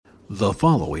The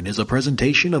following is a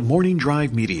presentation of Morning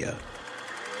Drive Media.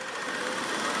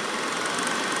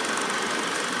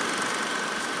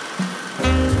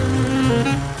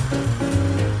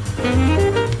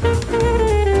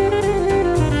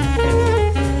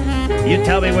 You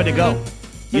tell me when to go.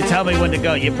 You tell me when to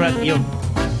go. You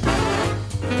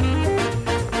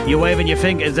waving your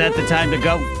finger. Is that the time to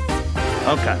go?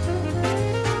 Okay.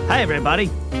 Hi, everybody.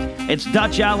 It's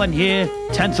Dutch Allen here,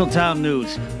 Tinseltown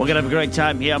News. We're going to have a great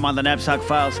time here. I'm on the Knapsack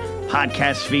Files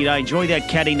podcast feed. I enjoy that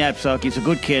Kenny Knapsack. He's a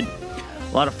good kid.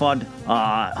 A lot of fun.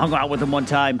 Hung out with him one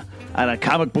time at a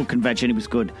comic book convention. He was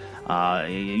good.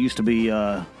 He used to be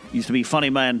funny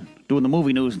man doing the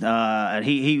movie news. And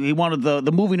he wanted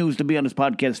the movie news to be on his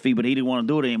podcast feed, but he didn't want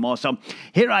to do it anymore. So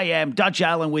here I am, Dutch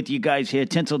Allen with you guys here,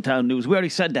 Tinseltown News. We already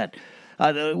said that.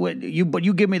 But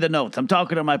you give me the notes. I'm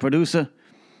talking to my producer.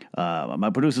 My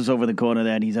producer's over the corner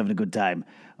there, and he's having a good time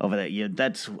over there.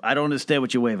 I don't understand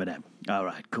what you're waving at. All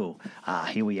right, cool.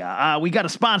 Here we are. We got a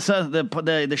sponsor,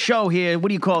 the show here. What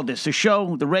do you call this? The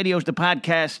show, the radio, the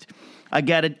podcast. I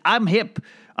get it. I'm hip.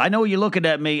 I know you're looking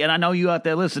at me, and I know you out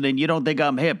there listening. You don't think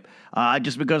I'm hip.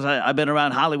 Just because I've been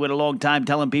around Hollywood a long time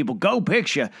telling people, go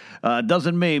picture,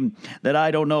 doesn't mean that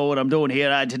I don't know what I'm doing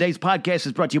here. Today's podcast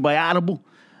is brought to you by Audible.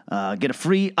 Get a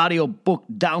free audiobook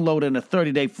download and a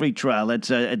 30-day free trial.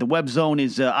 That's at the web zone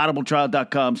is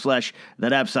audibletrial.com/the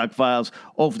Knapsack Files.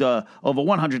 Over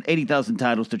 180,000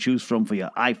 titles to choose from for your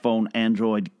iPhone,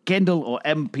 Android, Kindle, or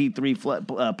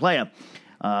MP3 player.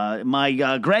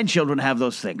 My grandchildren have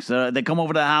those things. They come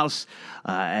over to the house,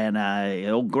 and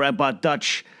old Grandpa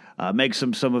Dutch makes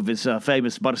some of his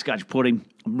famous butterscotch pudding.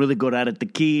 I'm really good at it. The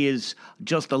key is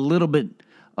just a little bit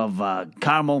of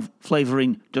caramel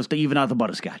flavoring just to even out the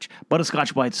butterscotch.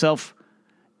 Butterscotch by itself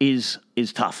is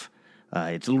tough.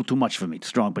 It's a little too much for me. It's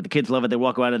strong, but the kids love it. They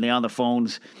walk around and they're on the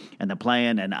phones and they're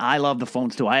playing, and I love the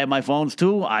phones too. I have my phones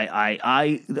too.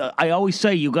 I always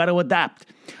say you got to adapt.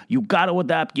 You got to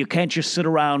adapt. You can't just sit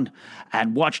around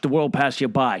and watch the world pass you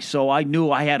by. So I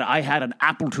knew I had an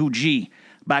Apple IIg.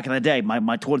 Back in the day,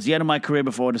 my towards the end of my career,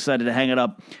 before I decided to hang it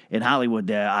up in Hollywood,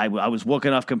 there I was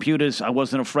working off computers. I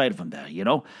wasn't afraid of them there,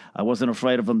 I wasn't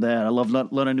afraid of them there. I love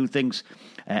learning new things,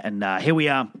 and here we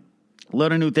are,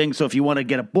 learning new things. So if you want to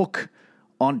get a book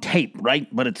on tape, right,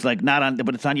 but it's like not on,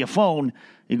 but it's on your phone,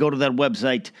 you go to that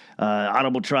website,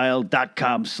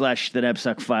 audibletrial.com/the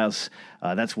Knapsack Files.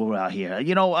 That's where we're out here. Where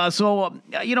I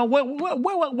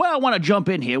want to jump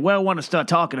in here, where I want to start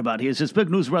talking about here is this big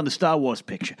news around the Star Wars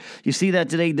picture. You see that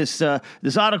today? This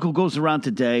article goes around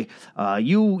today.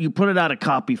 You put it out a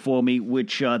copy for me,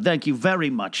 which thank you very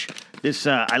much. This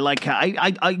I like.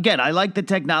 I like the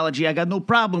technology. I got no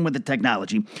problem with the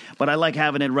technology, but I like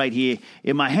having it right here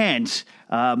in my hands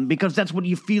because that's what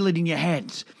you feel it in your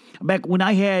hands. Back when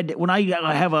I have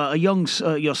a young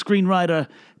screenwriter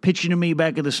pitching to me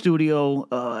back in the studio,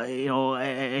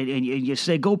 and you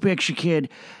say, "Go picture, kid,"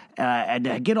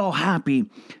 and get all happy.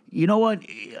 You know what?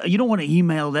 You don't want to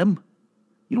email them.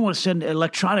 You don't want to send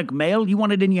electronic mail. You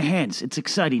want it in your hands. It's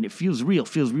exciting. It feels real.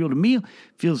 Feels real to me.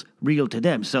 Feels real to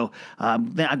them. So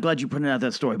I'm glad you printed out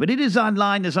that story. But it is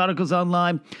online. This article's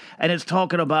online, and it's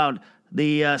talking about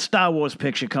the Star Wars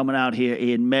picture coming out here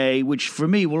in May, which for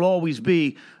me will always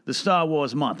be the Star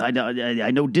Wars month. I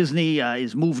know Disney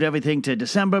has moved everything to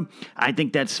December. I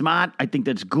think that's smart. I think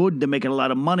that's good. They're making a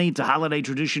lot of money. It's a holiday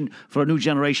tradition for a new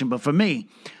generation. But for me,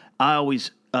 I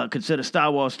always consider Star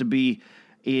Wars to be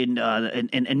in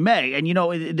May. And,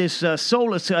 this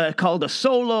Solo called a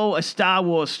Star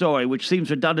Wars story, which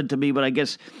seems redundant to me, but I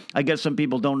guess some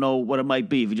people don't know what it might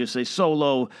be. If you just say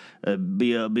Solo,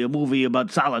 be a movie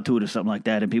about solitude or something like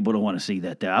that, and people don't want to see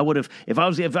that there. I would have, if I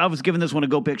was given this one a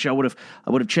go picture, I would have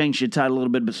changed the title a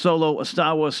little bit. But Solo, a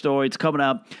Star Wars story, it's coming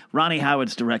out. Ronnie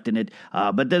Howard's directing it.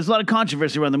 But there's a lot of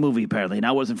controversy around the movie, apparently, and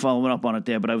I wasn't following up on it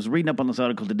there, but I was reading up on this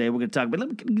article today. We're going to talk, but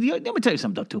let me tell you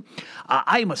something, Doug, too.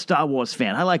 I am a Star Wars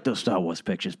fan. I like those Star Wars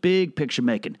pictures. Big picture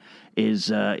making is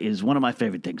one of my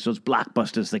favorite things. Those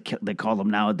blockbusters they call them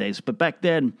nowadays. But back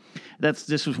then,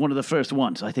 this was one of the first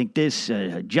ones. I think this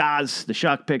Jaws, the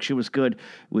shark picture, was good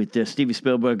with Steven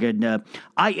Spielberg. And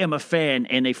I am a fan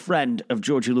and a friend of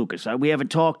George Lucas. We haven't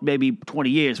talked maybe 20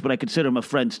 years, but I consider him a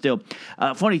friend still.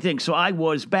 Funny thing. So I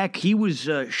was back. He was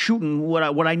shooting what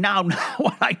I now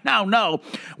know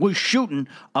was shooting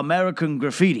American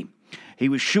Graffiti. He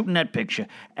was shooting that picture,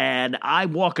 and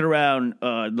I'm walking around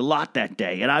the lot that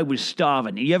day, and I was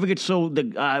starving. You ever get so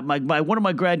one of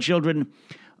my grandchildren,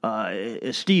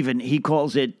 Stephen, he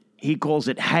calls it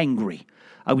hangry.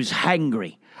 I was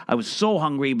hangry. I was so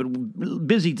hungry, but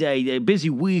busy day, busy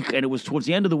week, and it was towards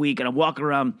the end of the week, and I'm walking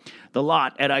around the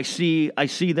lot, and I see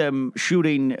them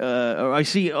shooting, or I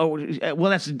see, well,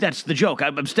 that's the joke.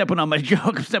 I'm stepping on my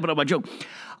joke.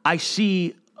 I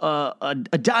see a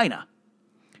diner.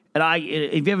 And have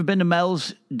you ever been to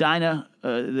Mel's Diner,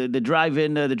 the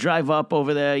drive-in, the drive-up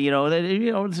over there?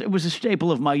 It was a staple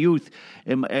of my youth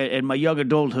and my young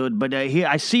adulthood. But here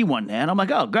I see one, and I'm like,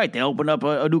 oh, great! They opened up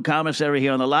a new commissary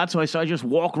here on the lot, so I just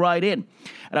walk right in,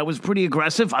 and I was pretty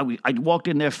aggressive. I walked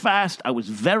in there fast. I was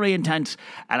very intense,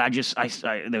 and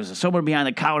there was someone behind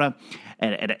the counter.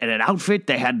 And an outfit,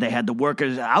 they had the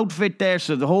workers' outfit there,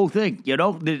 so the whole thing,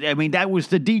 that was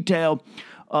the detail.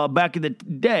 Back in the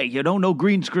day, no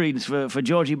green screens for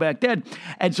Georgie back then.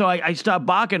 And so I start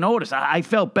barking orders. I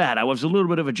felt bad. I was a little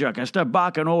bit of a jerk. I start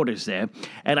barking orders there.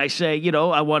 And I say,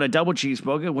 I want a double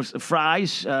cheeseburger with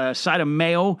fries, side of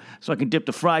mayo, so I can dip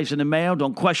the fries in the mayo.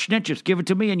 Don't question it. Just give it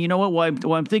to me. And you know what?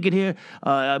 While I'm thinking here,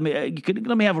 let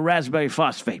me have a raspberry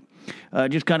phosphate.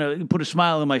 Just kind of put a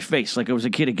smile on my face like I was a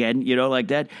kid again, like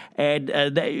that.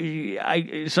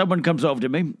 And someone comes over to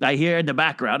me. I hear in the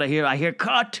background, I hear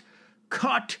cut.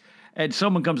 And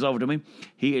someone comes over to me.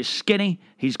 He is skinny.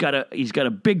 He's got a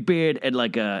big beard and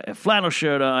like a flannel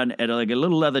shirt on and like a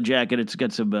little leather jacket. It's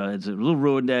got some it's a little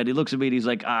ruined there. He looks at me and he's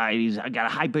like, I got a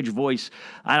high pitched voice.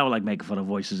 I don't like making fun of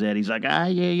voices, Ed. He's like, yeah,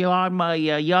 you're on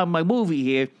my movie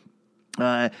here.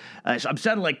 So I'm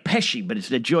sounding like Pesci, but it's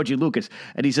Georgie Lucas.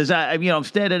 And he says, I'm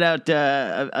standing out,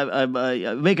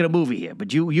 I'm making a movie here,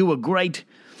 but you were great.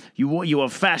 You were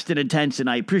fast and intense, and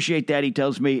I appreciate that, he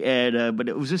tells me. And but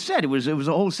it was a set. It was a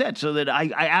whole set. So that I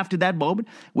after that moment,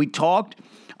 we talked.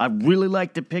 I really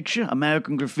liked the picture,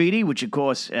 American Graffiti, which, of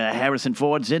course, Harrison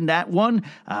Ford's in that one.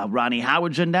 Ronnie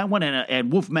Howard's in that one.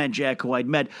 And Wolfman Jack, who I'd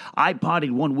met. I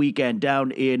partied one weekend down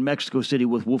in Mexico City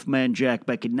with Wolfman Jack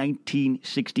back in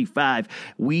 1965.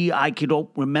 I could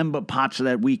remember parts of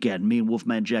that weekend. Me and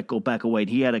Wolfman Jack go back away. And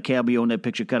he had a cameo in that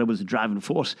picture. Kind of was a driving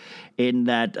force in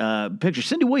that picture.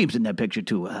 Cindy Williams in that picture,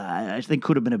 too. I think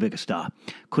could have been a bigger star.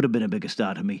 Could have been a bigger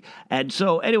star to me. And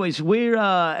so, anyways, we're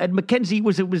at Mackenzie.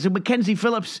 Was it Mackenzie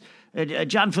Phillips?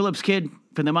 John Phillips' kid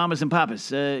from the Mamas and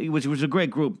Papas. It was a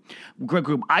great group.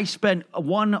 I spent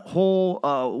one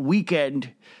whole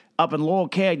weekend up in Laurel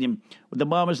Canyon with the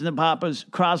Mamas and the Papas.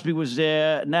 Crosby was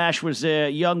there, Nash was there,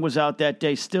 Young was out that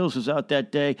day, Stills was out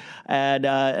that day, and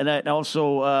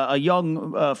also a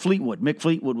young Fleetwood. Mick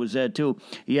Fleetwood was there too.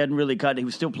 He hadn't really cut. He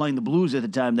was still playing the blues at the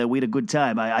time. That we had a good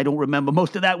time. I don't remember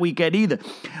most of that weekend either.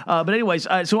 But anyways,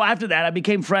 so after that, I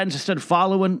became friends. I started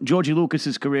following Georgie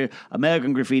Lucas's career,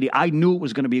 American Graffiti. I knew it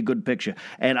was going to be a good picture,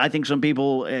 and I think some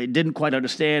people didn't quite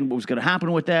understand what was going to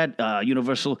happen with that.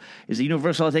 Universal,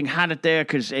 I think, had it there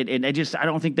because I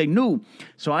don't think they knew.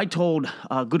 So I told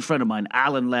a good friend of mine,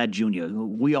 Alan Ladd Jr.,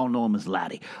 we all know him as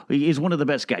Laddie. He's one of the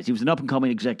best guys. He was an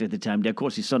up-and-coming executive at the time. Of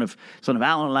course, he's son of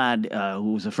Alan Ladd,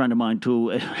 who was a friend of mine,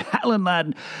 too. Alan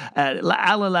Ladd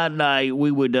and I, we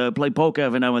would play poker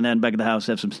every now and then back at the house,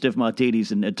 have some stiff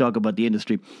martinis, and talk about the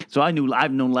industry. So I've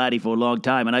known Laddie for a long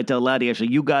time, and I tell Laddie,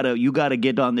 actually, you gotta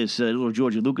get on this little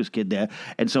Georgie Lucas kid there.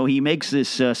 And so he makes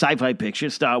this sci-fi picture,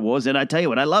 Star Wars, and I tell you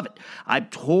what, I love it. I'm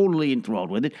totally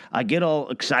enthralled with it. I get all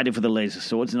excited for the laser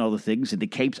swords and all the things and the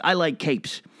capes. I like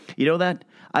capes. You know that?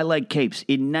 I like capes.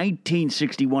 In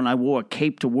 1961, I wore a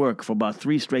cape to work for about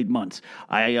 3 straight months.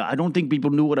 I don't think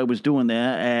people knew what I was doing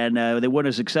there, and they weren't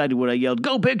as excited when I yelled,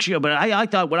 "Go picture!" But I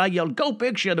thought when I yelled, "Go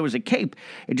picture!" there was a cape.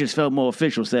 It just felt more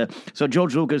official there. So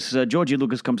Georgie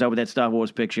Lucas comes out with that Star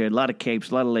Wars picture, a lot of capes,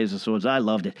 a lot of laser swords. I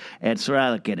loved it. And Sir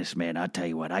Alec Guinness, man, I'll tell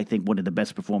you what, I think one of the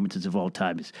best performances of all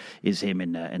time is him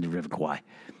in the River Kwai.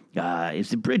 Is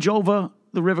the bridge over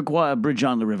the River Kwai, bridge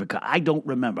on the River Kwai? I don't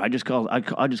remember. I just call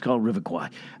it River Kwai.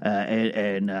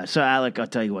 And Sir Alec, I'll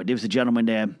tell you what, there was a gentleman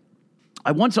there.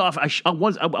 I once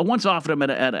offered him at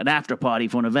an after party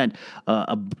for an event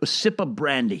a sip of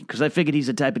brandy because I figured he's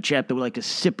the type of chap that would like a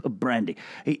sip of brandy.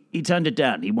 He turned it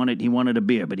down. He wanted a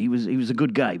beer, but he was a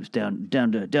good guy. He was down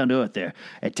to earth there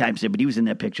at times there, but he was in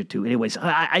that picture too. Anyways,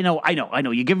 I know.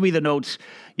 You give me the notes.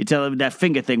 You tell him that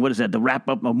finger thing. What is that? The wrap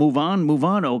up? Move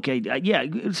on. Okay. Yeah.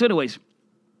 So anyways,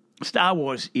 Star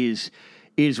Wars is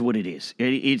what it is.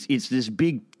 It's this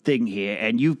big thing here,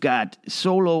 and you've got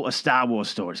Solo, a Star Wars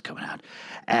stories coming out,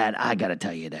 and I got to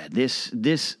tell you that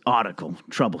this article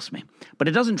troubles me, but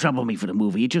it doesn't trouble me for the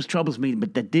movie. It just troubles me,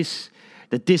 but that this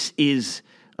is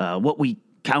what we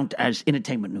count as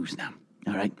entertainment news now.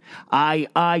 All right,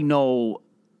 I know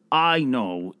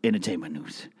entertainment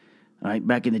news. All right,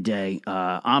 back in the day,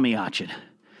 Army Archerd,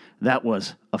 that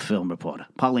was a film reporter.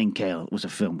 Pauline Kael was a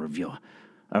film reviewer.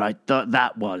 All right,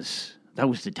 that was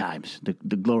the times,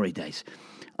 the glory days.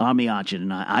 Army Archer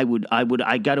and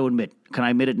I got to admit, can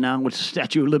I admit it now? What's the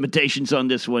statute of limitations on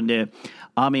this one there?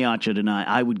 Army Archer and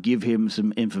I would give him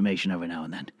some information every now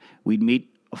and then. We'd meet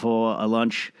for a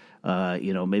lunch,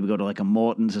 maybe go to like a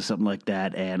Morton's or something like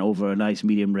that, and over a nice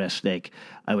medium rare steak,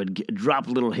 I would drop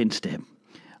little hints to him.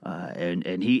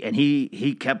 And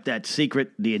he kept that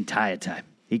secret the entire time.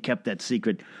 He kept that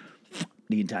secret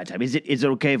the entire time. Is it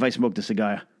okay if I smoke the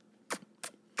cigar?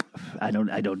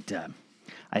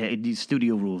 These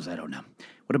studio rules, I don't know.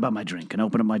 What about my drink? Can I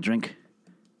open up my drink?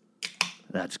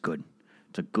 That's good.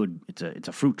 It's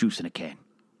a fruit juice in a can.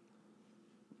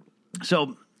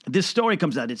 So this story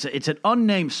comes out. It's an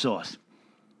unnamed source.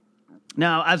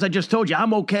 Now, as I just told you,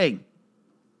 I'm okay.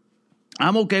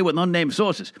 I'm okay with unnamed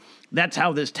sources. That's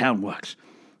how this town works.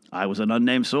 I was an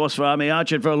unnamed source for Army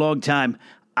Archer for a long time.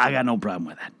 I got no problem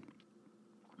with that.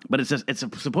 But it's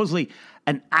supposedly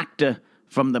an actor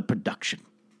from the production.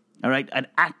 All right? An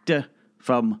actor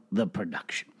from the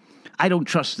production. I don't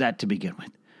trust that to begin with.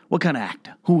 What kind of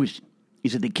actor? Who is it?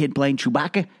 Is it the kid playing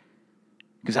Chewbacca?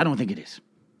 Because I don't think it is.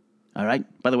 All right?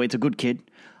 By the way, it's a good kid.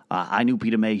 I knew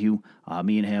Peter Mayhew.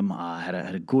 Me and him had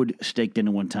a good steak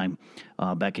dinner one time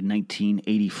back in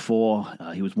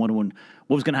 1984. He was wondering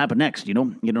what was going to happen next. He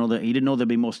didn't know there'd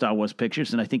be more Star Wars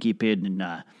pictures, and I think he appeared in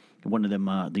one of them,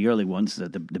 the early ones, the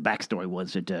backstory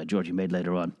ones that Georgie made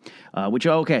later on, which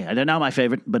are okay. They're not my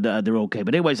favorite, but they're okay.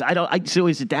 But anyways, so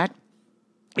is it that?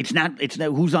 It's not.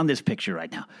 Who's on this picture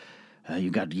right now?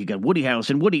 You got Woody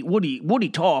Harrelson. Woody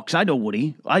talks. I know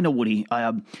Woody.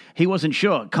 He wasn't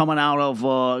sure coming out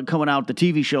the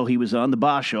TV show he was on, the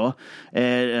Bar Show.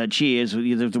 Cheers.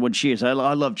 There's the one Cheers. I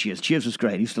love Cheers. Cheers was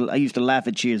great. I used to laugh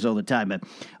at Cheers all the time. But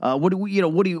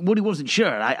Woody wasn't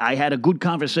sure. I had a good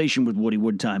conversation with Woody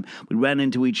one time. We ran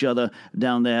into each other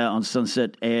down there on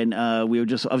Sunset, and I was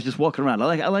just walking around.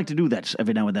 I like to do that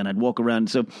every now and then. I'd walk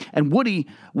around. And Woody,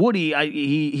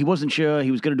 he wasn't sure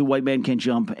he was going to do White Man Can't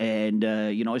Jump, and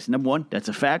it's number one, that's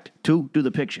a fact. 2, do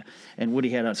the picture. And Woody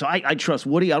had so I trust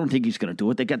Woody. I don't think he's going to do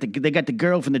it. They got the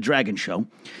girl from the Dragon Show.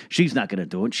 She's not going to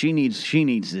do it. She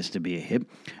needs this to be a hit.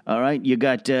 All right, you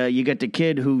got the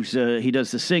kid who's he does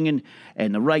the singing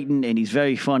and the writing, and he's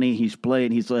very funny. He's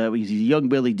a young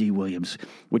Billy D. Williams,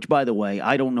 which, by the way,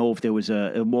 I don't know if there was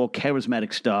a more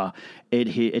charismatic star at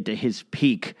his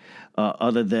peak.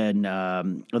 Other than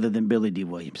Billy D.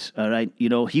 Williams, all right,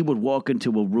 he would walk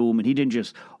into a room and he didn't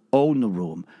just own the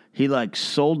room. He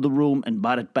sold the room and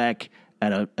bought it back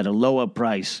at a lower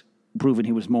price, proving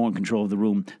he was more in control of the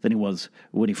room than he was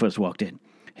when he first walked in.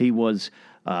 He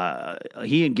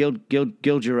and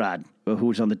Gil Gerard, who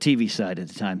was on the TV side at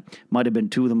the time, might have been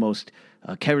two of the most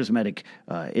charismatic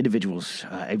individuals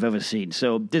I've ever seen.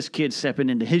 So this kid stepping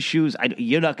into his shoes,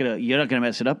 you're not gonna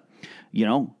mess it up. I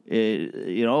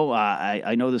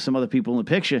know there's some other people in the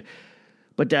picture,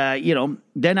 but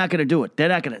they're not gonna do it.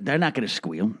 They're not gonna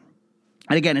squeal.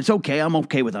 And again, it's okay. I'm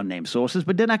okay with unnamed sources,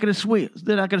 but they're not going to squeal.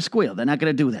 They're not going to squeal. They're not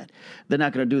going to do that. They're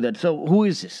not going to do that. So who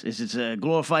is this? Is this a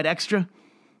glorified extra?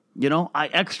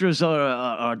 Extras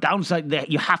are a downside.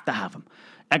 You have to have them.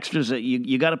 Extras,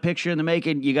 you got a picture in the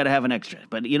making, you got to have an extra.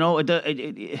 But,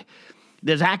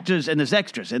 there's actors and there's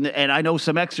extras. And I know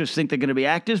some extras think they're going to be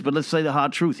actors, but let's say the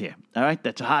hard truth here. All right?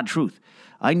 That's a hard truth.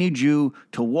 I need you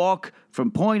to walk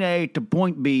from point A to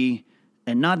point B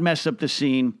and not mess up the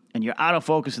scene, and you're out of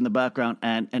focus in the background,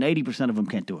 and 80% of them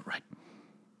can't do it right.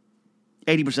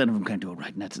 80% of them can't do it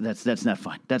right, and that's not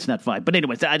fine. That's not fine. But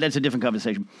anyways, that's a different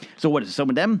conversation. So what is it, some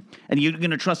of them? And you're going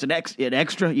to trust an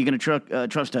extra? You're going to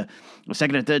trust a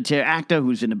second or third tier actor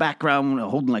who's in the background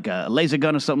holding like a laser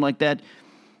gun or something like that?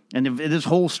 And this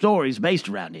whole story is based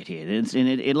around it here. And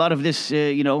a lot of this,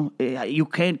 you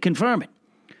can't confirm it.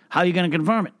 How are you going to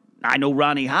confirm it? I know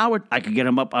Ronnie Howard. I could get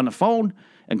him up on the phone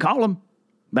and call him.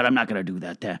 But I'm not going to do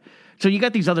that there. So you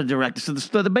got these other directors. So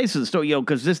the base of the story,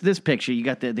 because this picture, you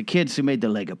got the kids who made the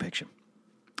Lego picture.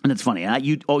 And it's funny.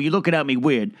 You're looking at me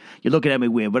weird. You're looking at me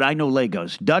weird, but I know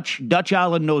Legos. Dutch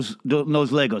Island knows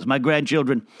Legos. My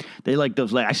grandchildren, they like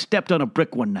those Legos. I stepped on a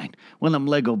brick one night, one of them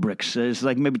Lego bricks. It's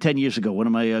like maybe 10 years ago. One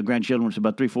of my grandchildren was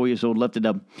about 3-4 years old, left it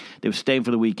up. They were staying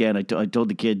for the weekend. I told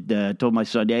the kid, told my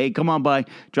son, hey, come on by,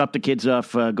 drop the kids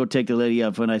off, go take the lady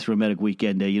out for a nice romantic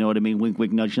weekend. You know what I mean? Wink,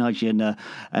 wink, nudge, nudge.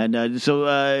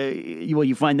 So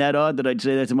you find that odd that I'd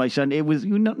say that to my son? It was,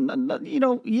 he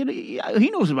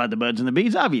knows about the birds and the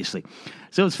bees, obviously. obviously.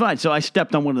 So it's fine. So I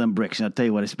stepped on one of them bricks, and I'll tell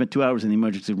you what, I spent 2 hours in the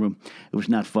emergency room. It was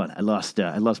not fun. I lost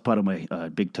part of my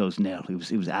big toe's nail.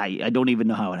 I don't even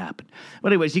know how it happened.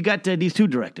 But anyways, you got these two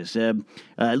directors,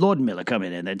 Lord and Miller,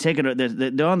 coming in.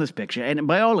 They're on this picture, and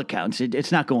by all accounts,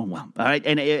 it's not going well. All right,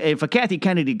 and if for Kathy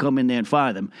Kennedy come in there and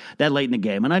fire them that late in the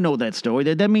game, and I know that story,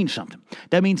 that means something.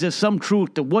 That means there's some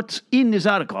truth to what's in this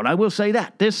article, and I will say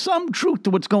that there's some truth to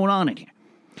what's going on in here.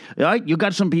 All right, you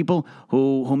got some people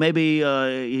who maybe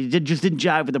just didn't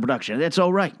jive with the production. That's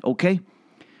all right, okay?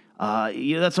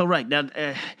 That's all right. Now,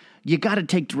 you got to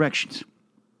take directions.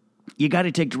 You got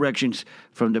to take directions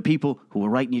from the people who are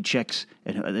writing your checks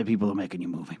and the people who are making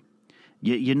your movie.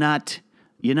 You're not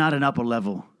an upper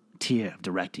level tier of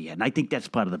director yet, and I think that's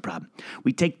part of the problem.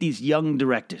 We take these young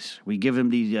directors, we give them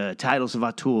these titles of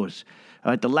auteurs.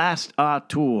 All right, the last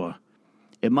auteur,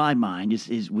 in my mind,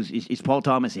 is Paul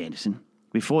Thomas Anderson.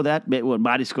 Before that,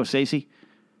 Marty Scorsese,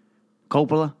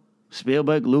 Coppola,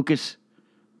 Spielberg, Lucas,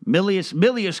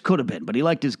 Milius could have been, but he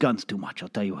liked his guns too much. I'll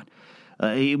tell you what,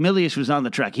 Milius was on the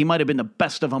track. He might have been the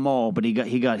best of them all, but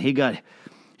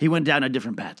he went down a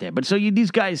different path there. But so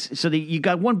these guys, you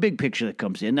got one big picture that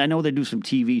comes in. I know they do some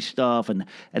TV stuff, and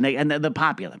they're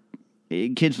popular.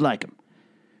 Kids like them,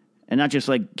 and not just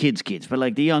like kids, but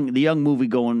like the young movie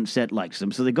going set likes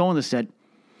them. So they go on the set,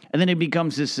 and then it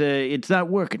becomes this. It's not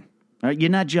working. Right?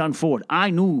 You're not John Ford. I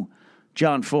knew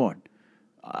John Ford.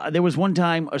 There was one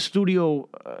time a studio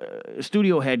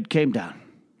head came down.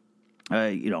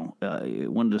 One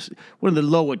of the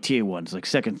lower tier ones, like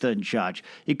second, third in charge.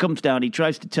 He comes down. He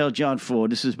tries to tell John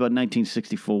Ford, this is about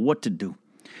 1964, what to do.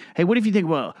 Hey, what if you think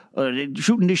about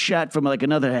shooting this shot from like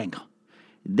another angle?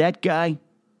 That guy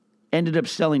ended up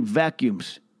selling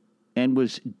vacuums and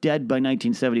was dead by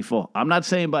 1974. I'm not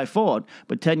saying by Ford,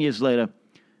 but 10 years later,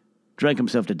 drank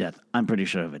himself to death. I'm pretty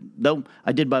sure of it. Though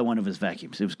I did buy one of his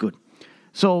vacuums. It was good.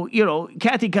 So,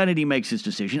 Kathy Kennedy makes his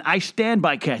decision. I stand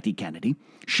by Kathy Kennedy.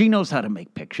 She knows how to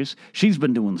make pictures. She's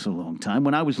been doing this a long time.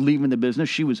 When I was leaving the business,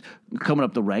 she was coming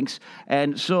up the ranks.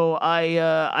 And so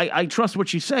I trust what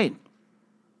she's saying.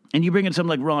 And you bring in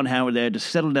something like Ron Howard there to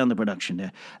settle down the production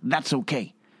there. That's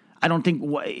okay. I don't think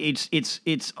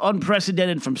it's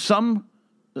unprecedented from some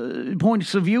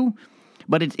points of view,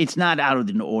 but it's not out of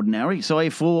the ordinary. So I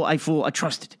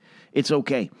trust it. It's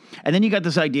okay. And then you got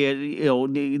this idea,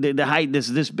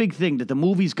 this big thing that the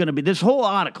movie's going to be, this whole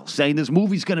article saying this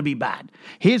movie's going to be bad.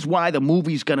 Here's why the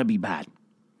movie's going to be bad.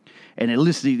 And it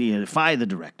lists fire the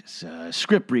directors,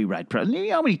 script rewrite. You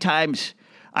know how many times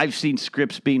I've seen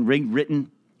scripts being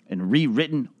rewritten and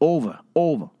rewritten over.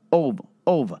 You know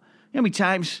how many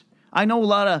times? I know a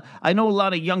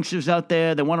lot of youngsters out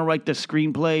there that want to write their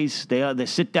screenplays. They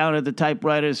sit down at the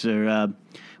typewriters or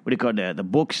what do you call it? The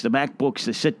books, the MacBooks.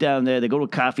 They sit down there. They go to a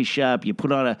coffee shop. You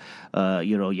put on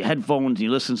your headphones. And you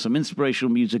listen to some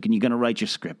inspirational music, and you're going to write your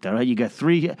script. All right, you got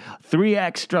three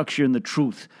act structure and the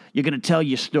truth. You're going to tell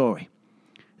your story.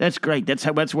 That's great.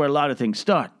 That's where a lot of things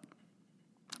start.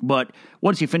 But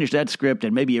once you finish that script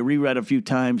and maybe you reread it a few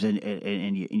times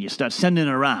and you start sending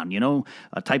it around,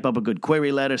 type up a good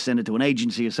query letter, send it to an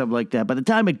agency or something like that. By the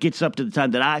time it gets up to the time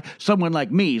that someone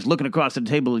like me is looking across the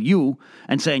table at you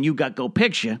and saying, you got go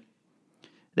picture,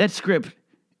 that script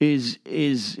is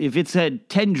if it's had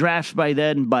 10 drafts by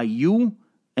then by you,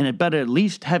 and it better at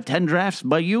least have 10 drafts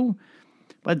by you,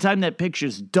 by the time that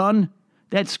picture's done,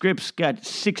 that script's got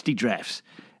 60 drafts.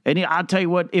 And I'll tell you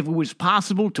what, if it was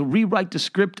possible to rewrite the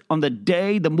script on the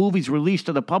day the movie's released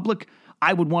to the public,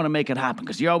 I would want to make it happen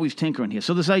because you're always tinkering here.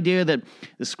 So this idea that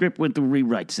the script went through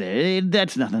rewrites there,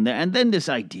 that's nothing there. And then this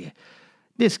idea,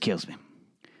 this kills me.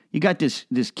 You got this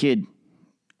kid,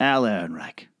 Al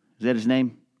Ehrenreich. Is that his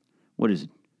name? What is it?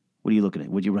 What are you looking at?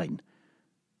 What are you writing?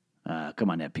 Come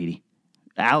on there, Petey.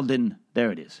 Alden,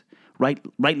 there it is. Write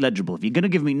legible. If you're going to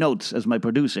give me notes as my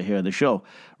producer here on the show,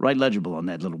 write legible on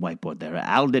that little whiteboard there.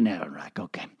 Alden Ehrenreich.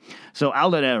 Okay. So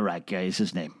Alden Ehrenreich is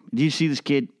his name. Do you see this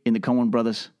kid in the Coen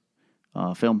Brothers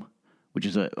film, which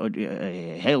is a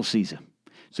Hail Caesar?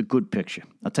 It's a good picture.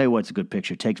 I'll tell you what, it's a good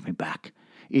picture. It takes me back.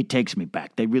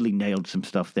 They really nailed some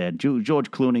stuff there.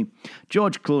 George Clooney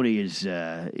is,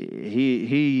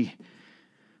 he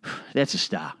that's a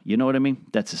star. You know what I mean?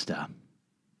 That's a star.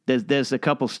 There's a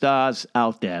couple stars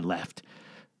out there left.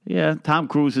 Yeah, Tom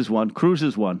Cruise is one.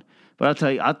 But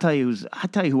I'll tell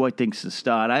you who I think's the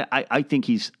star. And I think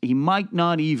he might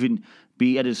not even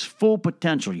be at his full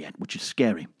potential yet, which is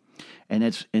scary. And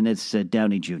it's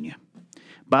Downey Jr.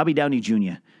 Bobby Downey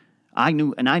Jr. I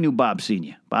knew Bob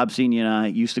Sr. Bob Sr. and I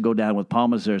used to go down with Paul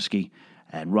Mazursky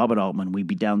and Robert Altman. We'd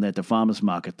be down there at the Farmers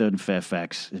Market, 3rd and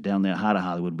Fairfax, down there, heart of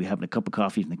Hollywood. We'd be having a cup of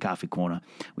coffee in the coffee corner.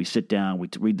 We sit down, we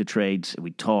read the trades, and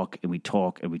we talk, and we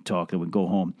talk, and we talk, and we go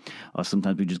home. Or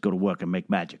sometimes we just go to work and make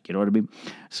magic, you know what I mean?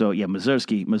 So, yeah,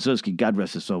 Mazursky, God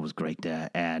rest his soul, was great there.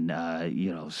 And,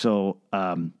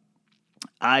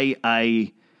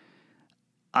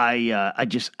 I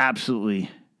just absolutely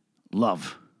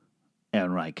love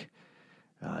Aaron Reich,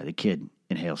 the kid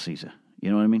in Hail Caesar. You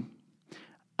know what I mean?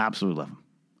 Absolutely love him.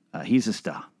 He's a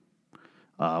star.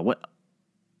 What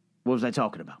was I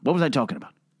talking about? Bob, you're talking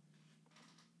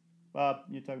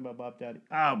about Bob Downey.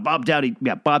 Oh, Bob Downey.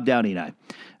 Yeah, Bob Downey and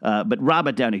I. But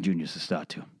Robert Downey Jr. is a star,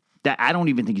 too. I don't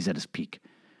even think he's at his peak.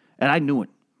 And I knew it.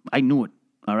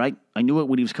 All right? I knew it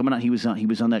when he was coming out. He was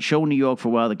on that show in New York for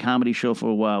a while, the comedy show for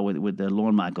a while with the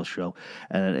Lorne Michaels show.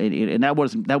 And that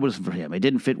wasn't for him. It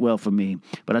didn't fit well for me.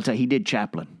 But I'll tell you, he did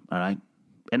Chaplin, all right?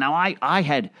 And now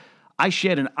I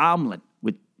shared an omelet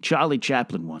with Charlie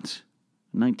Chaplin once,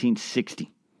 1960.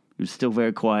 He was still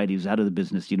very quiet. He was out of the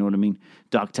business. You know what I mean?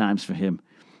 Dark times for him.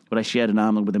 But I shared an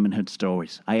omelet with him and heard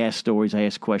stories. I asked stories. I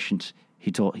asked questions.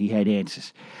 He had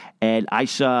answers. And I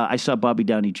saw Bobby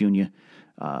Downey Jr.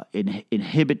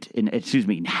 Inhabit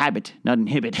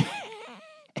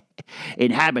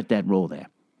that role there.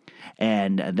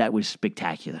 And that was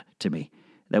spectacular to me.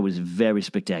 That was very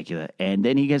spectacular. And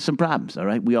then he had some problems, all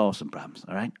right? We all have some problems,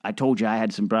 all right? I told you I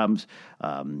had some problems,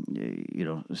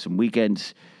 some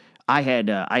weekends. I had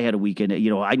a weekend.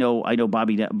 I know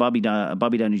Bobby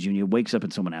Downey Jr. wakes up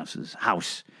in someone else's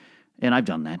house, and I've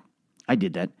done that. I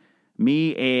did that.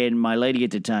 Me and my lady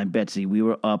at the time, Betsy, we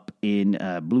were up in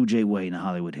Blue Jay Way in the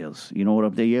Hollywood Hills. You know what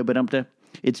up there? You ever been up there?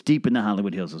 It's deep in the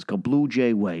Hollywood Hills. It's called Blue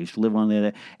Jay Way. I used to live on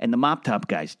there. And the Mop Top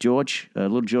guys,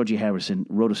 little Georgie Harrison,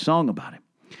 wrote a song about it.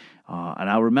 And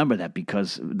I remember that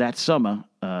because that summer,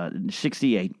 in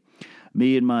 68,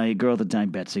 me and my girl at the time,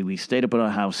 Betsy, we stayed up at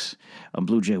our house on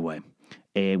Blue Jay Way.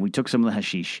 And we took some of the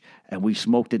hashish and we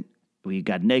smoked it. We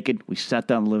got naked. We sat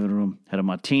down in the living room, had a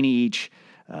martini each,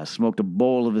 smoked a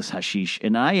bowl of this hashish.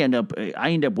 And I end up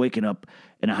waking up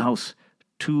in a house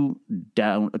two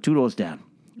doors down.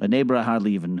 A neighbor I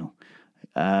hardly even knew.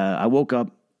 I woke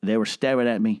up. They were staring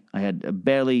at me. I had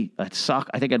barely a sock.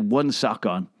 I think I had one sock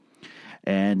on.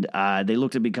 And they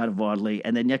looked at me kind of oddly.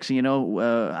 And then next thing you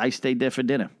know, I stayed there for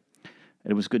dinner.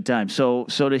 It was a good time. So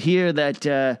to hear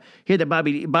that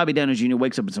Bobby Downey Jr.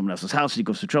 wakes up in someone else's house, he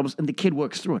goes through troubles, and the kid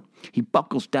works through it. He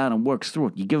buckles down and works through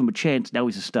it. You give him a chance, now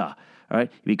he's a star. All right?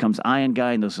 He becomes Iron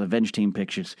Guy in those Avenged Team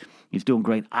pictures. He's doing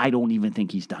great. I don't even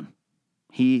think he's done.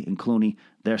 He and Clooney,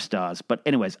 they're stars. But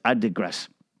anyways, I digress.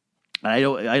 I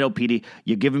know, Petey,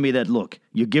 you're giving me that look.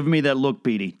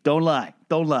 Petey. Don't lie.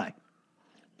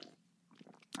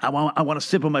 I want a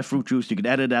sip of my fruit juice. You can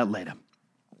edit it out later.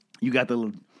 You got the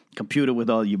little computer with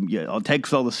all it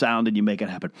takes all the sound and you make it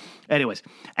happen. Anyways,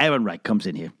 Aaron Reich comes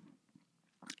in here.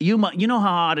 You know how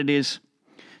hard it is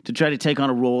to try to take on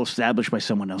a role established by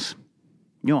someone else.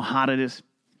 You know how hard it is.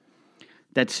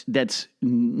 That's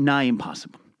nigh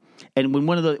impossible. And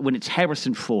when it's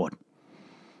Harrison Ford,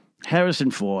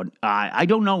 I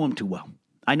don't know him too well.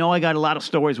 I know I got a lot of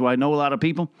stories where I know a lot of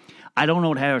people. I don't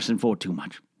know Harrison Ford too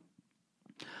much.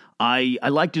 I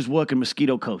liked his work in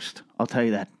Mosquito Coast. I'll tell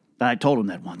you that. I told him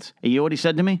that once. And you know what he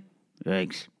said to me?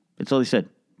 Thanks. That's all he said.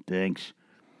 Thanks.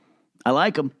 I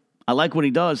like him. I like what he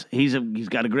does. He's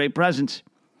got a great presence.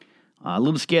 A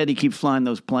little scared he keeps flying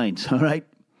those planes. All right.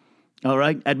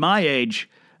 At my age,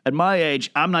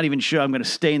 I'm not even sure I'm going to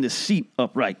stay in the seat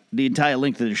upright the entire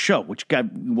length of the show,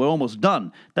 we're almost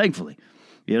done, thankfully.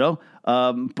 You know,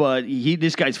 but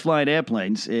this guy's flying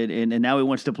airplanes, and now he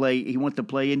wants to play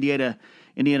Indiana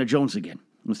Jones again.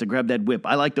 He wants to grab that whip.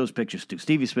 I like those pictures too.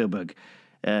 Steven Spielberg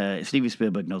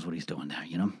knows what he's doing there.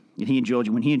 You know, and when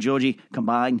he and Georgie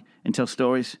combine and tell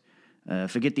stories,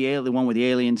 forget the one with the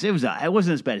aliens. It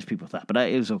wasn't as bad as people thought, but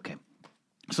it was okay.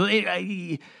 So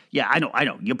I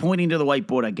know. You're pointing to the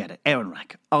whiteboard. I get it.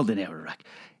 Alden Ehrenreich.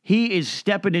 He is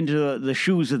stepping into the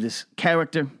shoes of this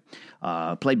character,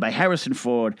 played by Harrison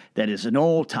Ford, that is an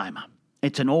all-timer.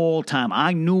 It's an all-timer.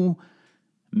 I knew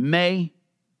May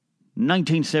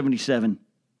 1977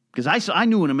 because I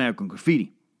knew an American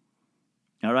Graffiti.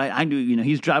 All right, I knew.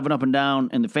 He's driving up and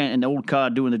down in the old car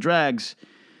doing the drag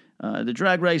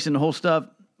race and the whole stuff.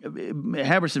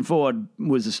 Harrison Ford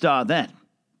was a star then.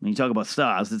 When you talk about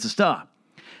stars, it's a star.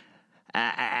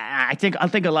 I think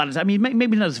a lot of times. I mean,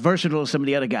 maybe not as versatile as some of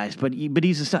the other guys, but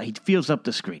he's a star. He feels up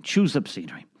the screen, chews up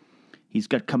scenery. He's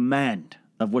got command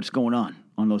of what's going on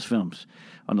those films,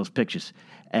 on those pictures.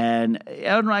 And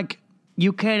Ehrenreich,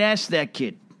 you can't ask that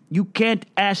kid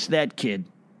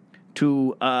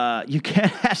to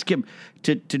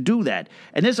do that.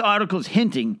 And this article is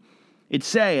hinting, it's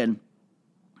saying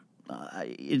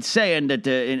that,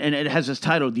 and it has this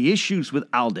title, "The Issues with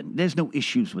Alden." There's no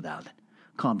issues with Alden.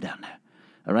 Calm down there,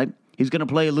 all right? He's going to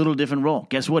play a little different role.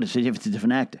 Guess what? It's a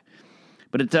different actor.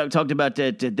 But it talked about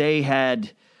that they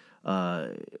had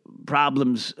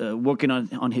problems working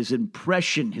on his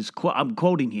impression, I'm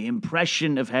quoting here,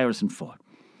 impression of Harrison Ford.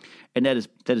 And that is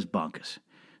bonkers.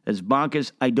 That is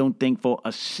bonkers. I don't think for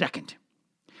a second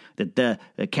that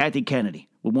Kathy Kennedy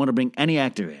would want to bring any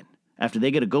actor in after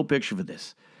they get a go picture for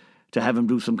this to have him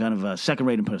do some kind of a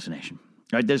second-rate impersonation.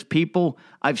 All right, there's people,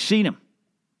 I've seen him.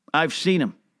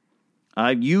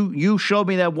 You showed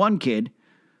me that one kid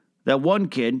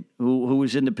who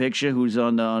was in the picture, who's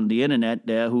on the internet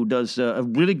there, who does a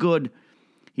really good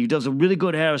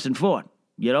Harrison Ford.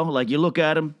 You know, like you look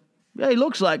at him, yeah, he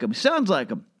looks like him, sounds like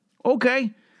him.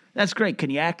 Okay, that's great. Can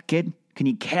you act, kid? Can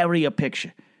you carry a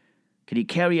picture? Can you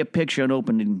carry a picture on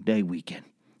opening day weekend?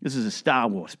 This is a Star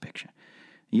Wars picture.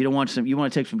 You want to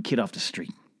take some kid off the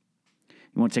street.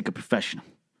 You want to take a professional.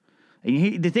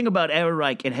 And the thing about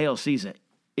Ehrenreich and Hail Caesar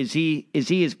is he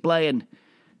is playing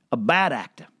a bad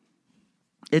actor.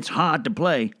 It's hard to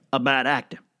play a bad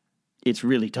actor. It's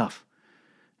really tough.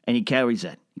 And he carries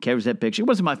that. He carries that picture. It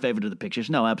wasn't my favorite of the pictures.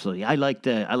 No, absolutely. I like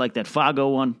that Fargo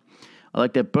one. I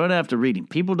like that Burn After Reading.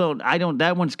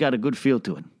 That one's got a good feel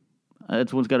to it.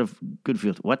 That one's got a good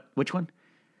feel to it. What? Which one?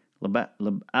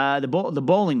 The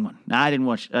bowling one. No, I didn't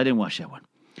watch that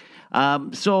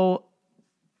one. So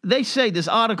they say, this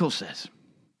article says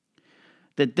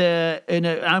that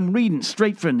I'm reading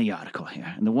straight from the article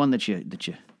here, and the one that you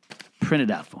printed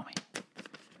out for me.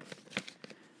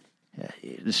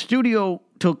 The studio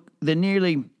took the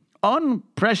nearly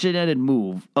unprecedented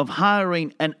move of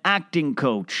hiring an acting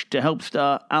coach to help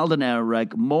star Alden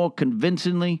Ehrenreich more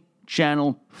convincingly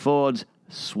channel Ford's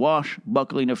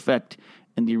swashbuckling effect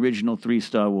in the original 3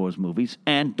 Star Wars movies.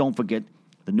 And don't forget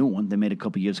the new one they made a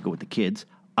couple years ago with the kids.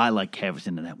 I like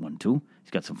Harrison in that one, too.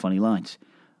 He's got some funny lines.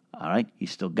 All right?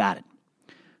 He's still got it.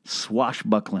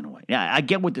 Swashbuckling away. Yeah, I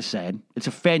get what they're saying. It's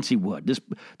a fancy word.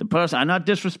 I'm not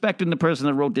disrespecting the person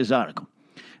that wrote this article.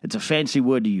 It's a fancy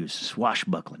word to use.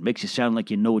 Swashbuckling. Makes you sound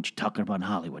like you know what you're talking about in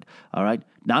Hollywood. All right?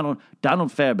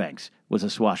 Donald Fairbanks was a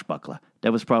swashbuckler.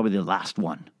 That was probably the last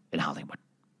one in Hollywood.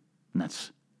 And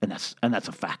that's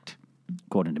a fact,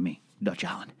 according to me, Dutch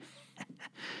Allen.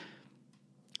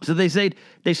 So they said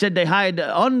they hired an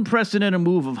unprecedented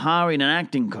move of hiring an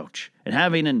acting coach and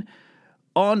having an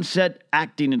on-set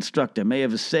acting instructor may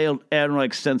have assailed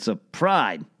Ehrenreich's sense of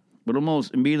pride, but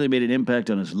almost immediately made an impact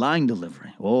on his line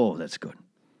delivery. Oh, that's good.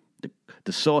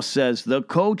 The source says the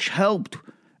coach helped,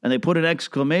 and they put an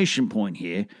exclamation point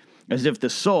here, as if the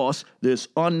source, this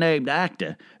unnamed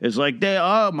actor, is like,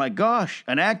 oh my gosh,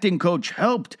 an acting coach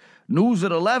helped. News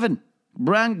at 11.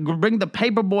 Bring the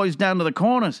paper boys down to the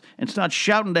corners and start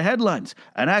shouting the headlines.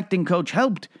 An acting coach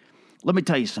helped. Let me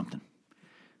tell you something.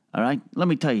 All right? Let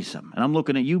me tell you something. And I'm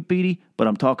looking at you, Petey, but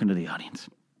I'm talking to the audience.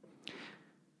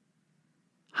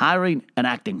 Hiring an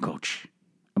acting coach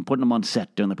and putting him on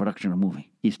set during the production of a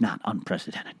movie is not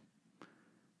unprecedented.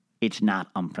 It's not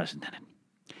unprecedented.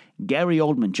 Gary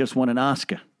Oldman just won an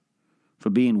Oscar for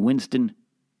being Winston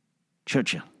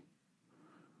Churchill,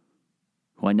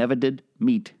 who I never did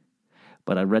meet,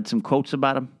 but I read some quotes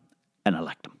about him, and I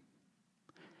liked him.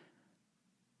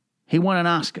 He won an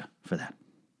Oscar for that.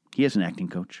 He is an acting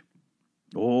coach.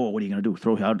 Oh, what are you going to do?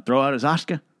 Throw out his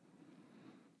Oscar?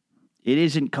 It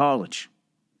isn't college.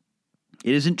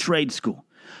 It isn't trade school.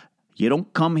 You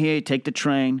don't come here, take the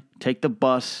train, take the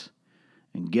bus,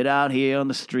 and get out here on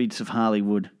the streets of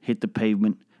Hollywood, hit the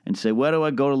pavement, and say, where do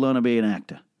I go to learn to be an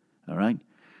actor? All right?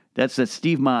 That's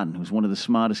Steve Martin, who's one of the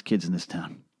smartest kids in this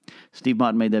town. Steve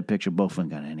Martin made that picture, both of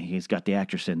them, and he's got the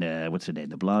actress in what's her name?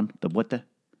 The blonde? What do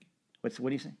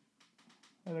you say?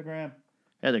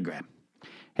 Heather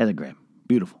Graham.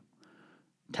 Beautiful.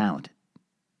 Talented.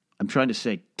 I'm trying to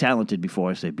say talented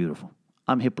before I say beautiful.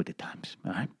 I'm hip with the times,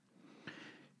 all right?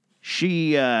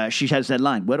 She has that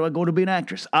line, where do I go to be an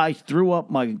actress? I threw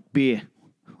up my beer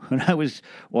when I was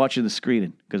watching the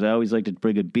screening, because I always like to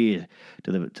bring a beer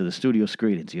to the studio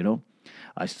screenings, you know?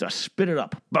 I spit it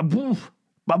up. Ba-boof,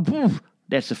 ba-boof.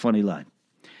 That's a funny line.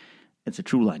 It's a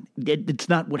true line. It's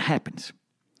not what happens.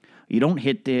 You don't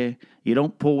hit there. You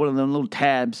don't pull one of them little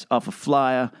tabs off a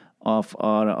flyer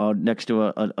or next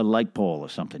to a light pole or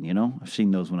something, you know? I've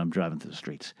seen those when I'm driving through the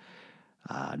streets.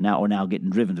 Now getting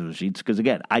driven through the streets, because,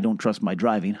 again, I don't trust my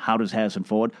driving. How does Harrison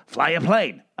Ford fly a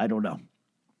plane? I don't know.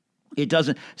 It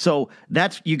doesn't. So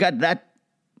you got that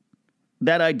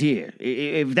that idea,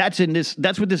 if that's in this,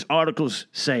 that's what this article's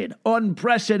saying.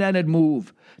 Unprecedented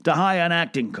move to hire an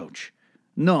acting coach.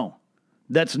 No,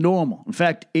 that's normal. In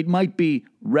fact, it might be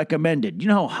recommended. You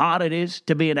know how hard it is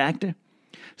to be an actor?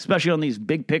 Especially on these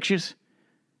big pictures?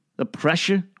 The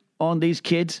pressure on these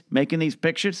kids making these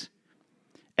pictures?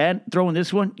 And throwing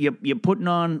this one, you're putting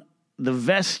on the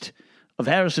vest of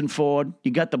Harrison Ford.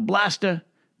 You got the blaster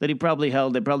that he probably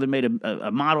held. They probably made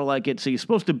a model like it, so you're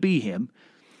supposed to be him.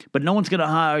 But no one's going to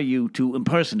hire you to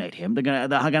impersonate him. They're going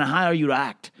to hire you to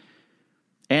act.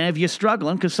 And if you're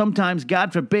struggling, because sometimes,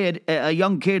 God forbid, a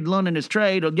young kid learning his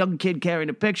trade or a young kid carrying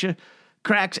a picture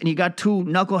cracks, and you got two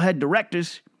knucklehead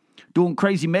directors doing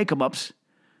crazy make-em-ups,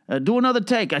 do another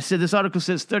take. I said this article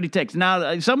says 30 takes.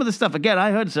 Now, some of the stuff, again,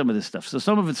 I heard some of this stuff, so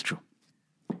some of it's true.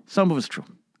 Some of it's true.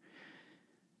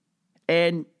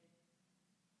 And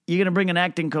you're going to bring an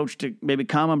acting coach to maybe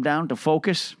calm him down, to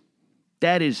focus.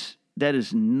 That is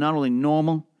not only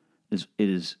normal, it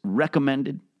is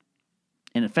recommended.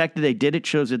 And the fact that they did it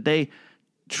shows that they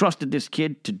trusted this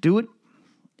kid to do it.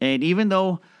 And even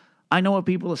though I know what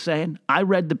people are saying, I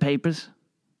read the papers,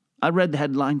 I read the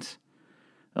headlines.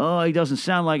 Oh, he doesn't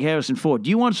sound like Harrison Ford. Do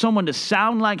you want someone to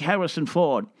sound like Harrison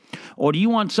Ford? Or do you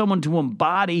want someone to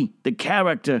embody the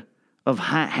character of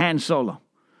Han Solo?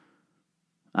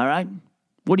 All right?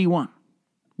 What do you want?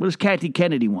 What does Kathy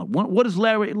Kennedy want? What does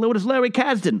Larry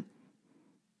Kasdan?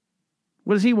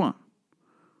 What does he want?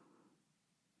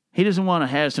 He doesn't want a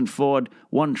Harrison Ford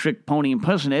one-trick pony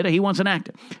impersonator. He wants an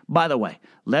actor. By the way,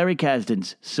 Larry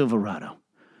Kasdan's Silverado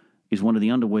is one of the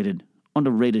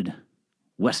underrated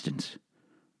westerns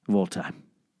of all time.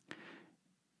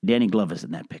 Danny Glover's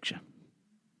in that picture.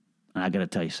 And I got to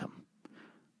tell you something.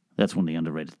 That's one of the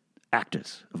underrated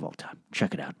actors of all time.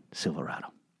 Check it out,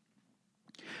 Silverado.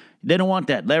 They don't want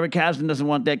that. Larry Kasdan doesn't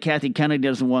want that. Kathy Kennedy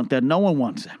doesn't want that. No one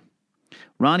wants that.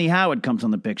 Ronnie Howard comes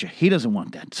on the picture. He doesn't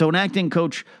want that. So an acting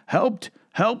coach helped,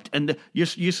 and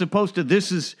you're supposed to,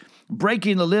 this is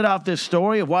breaking the lid off this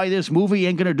story of why this movie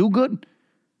ain't going to do good.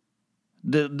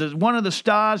 The one of the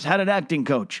stars had an acting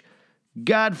coach.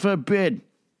 God forbid.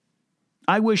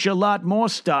 I wish a lot more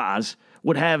stars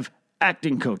would have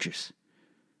acting coaches.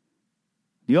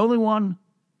 The only one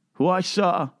who I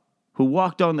saw who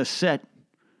walked on the set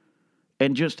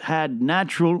and just had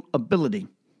natural ability,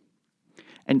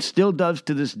 and still does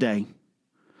to this day,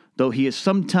 though he is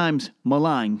sometimes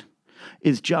maligned,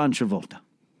 is John Travolta.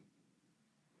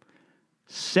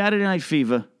 Saturday Night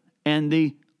Fever and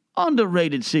the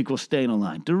underrated sequel Staying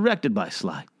Alive, directed by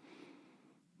Sly.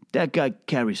 That guy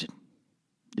carries it.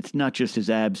 It's not just his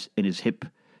abs and his hip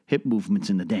movements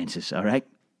in the dances, all right?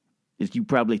 As you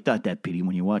probably thought that, Petey,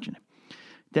 when you're watching it.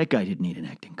 That guy didn't need an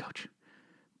acting coach.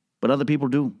 But other people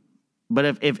do.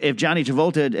 But if Johnny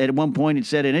Travolta at one point had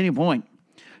said at any point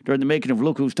during the making of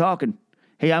Look Who's Talking,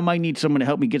 hey, I might need someone to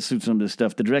help me get through some of this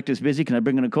stuff. The director's busy. Can I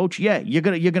bring in a coach? Yeah, you're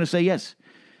gonna say yes.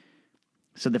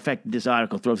 So the fact that this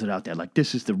article throws it out there like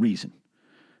this is the reason.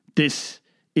 This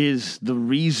is the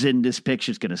reason this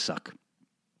picture's gonna suck.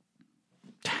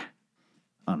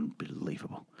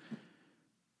 Unbelievable.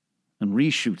 And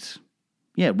reshoots.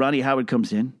 Yeah, Ronnie Howard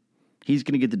comes in. He's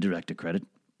gonna get the director credit.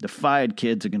 The fired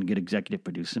kids are gonna get executive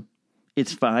producer.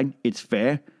 It's fine. It's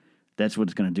fair. That's what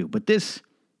it's going to do. But this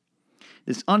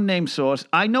unnamed source,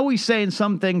 I know he's saying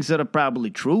some things that are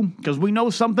probably true because we know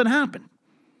something happened.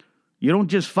 You don't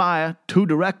just fire two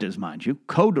directors, mind you,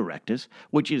 co-directors,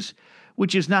 which is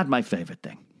not my favorite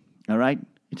thing. All right?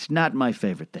 It's not my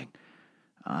favorite thing.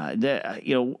 Unless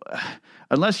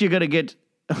you're going to get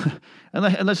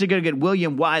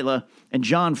William Wyler and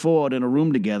John Ford in a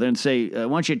room together and say, why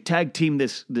don't you tag team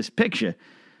this picture?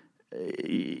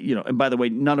 And by the way,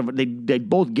 none of it, they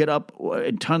both get up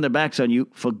and turn their backs on you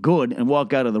for good and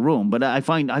walk out of the room. But I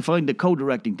find the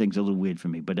co-directing thing's a little weird for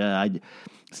me. But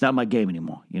it's not my game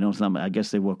anymore. It's not. I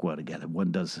guess they work well together.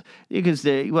 One does because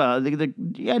I know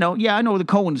the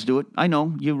Coens do it. I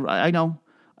know.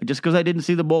 Just because I didn't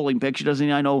see the bowling picture doesn't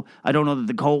mean I don't know that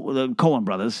the Coen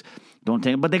brothers don't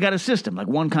take it. But they got a system. Like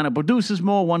one kind of produces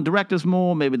more, one directors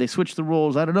more. Maybe they switch the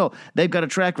roles. I don't know. They've got a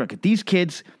track record. These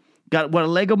kids got, a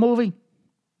Lego movie?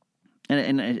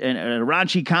 And a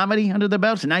raunchy comedy under their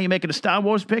belts, and now you're making a Star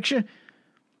Wars picture?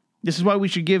 This is why we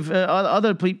should give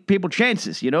other people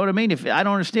chances, you know what I mean? If I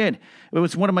don't understand.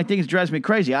 It's one of my things that drives me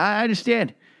crazy. I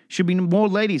understand. Should be more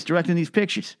ladies directing these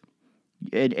pictures.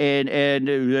 And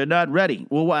they're not ready.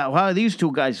 Well, how are these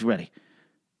two guys ready?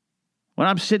 When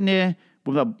I'm sitting there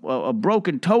with a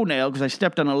broken toenail because I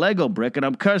stepped on a Lego brick and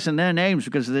I'm cursing their names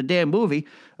because of the damn movie,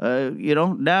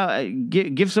 now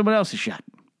give someone else a shot.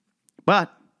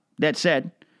 But that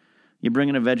said, you bring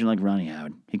in a veteran like Ronnie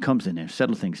Howard. He comes in there,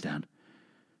 settle things down.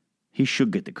 He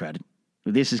should get the credit.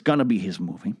 This is going to be his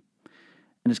movie,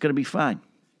 and it's going to be fine.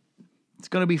 It's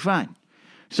going to be fine.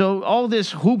 So all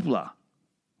this hoopla,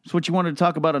 that's what you wanted to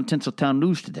talk about on Tinseltown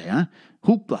News today, huh?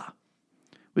 Hoopla.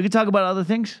 We can talk about other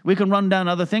things. We can run down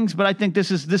other things, but I think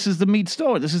this is the meat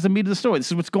story. This is the meat of the story. This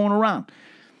is what's going around.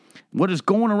 What is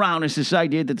going around is this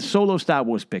idea that the solo Star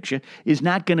Wars picture is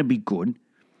not going to be good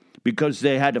because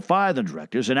they had to fire the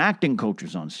directors and acting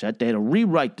coaches on set. They had to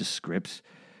rewrite the scripts,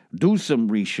 do some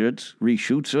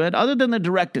reshoots. Other than the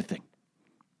director thing,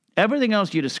 everything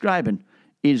else you're describing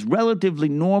is relatively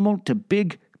normal to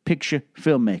big picture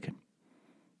filmmaking.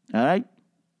 All right?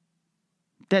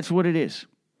 That's what it is.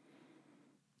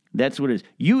 That's what it is.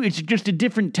 It's just a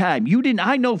different time.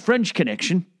 I know French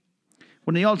Connection,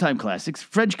 one of the all-time classics,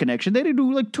 French Connection, they did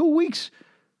do like 2 weeks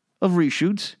of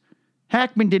reshoots.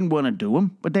 Hackman didn't want to do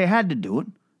them, but they had to do it.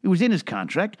 It was in his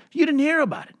contract. You didn't hear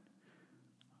about it.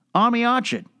 Army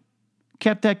Archer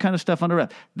kept that kind of stuff under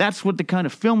wraps. That's what the kind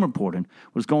of film reporting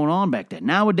was going on back then.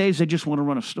 Nowadays, they just want to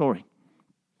run a story.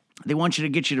 They want you to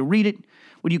get you to read it.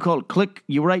 What do you call it? Click.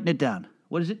 You're writing it down.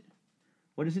 What is it?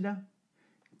 What is it now?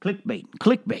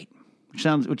 Clickbait.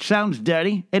 Which sounds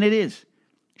dirty, and it is.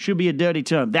 Should be a dirty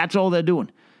term. That's all they're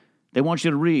doing. They want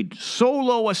you to read.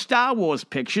 Solo, a Star Wars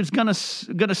picture, it's gonna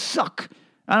suck.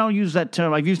 I don't use that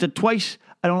term. I've used it twice.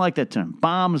 I don't like that term.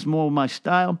 Bomb is more my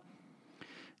style.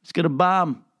 It's gonna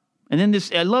bomb. And then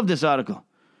I love this article.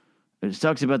 It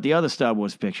talks about the other Star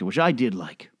Wars picture, which I did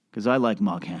like, because I like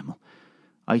Mark Hamill.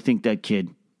 I think that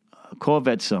kid,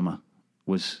 Corvette Summer,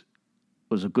 was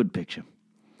a good picture.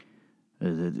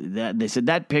 They said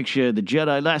that picture, the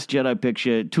Last Jedi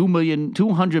picture,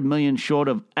 200 million short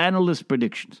of analyst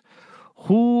predictions.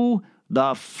 Who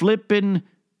the flippin'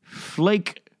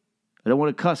 flake? I don't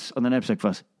want to cuss on the knapsack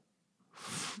fuss.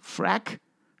 Frack?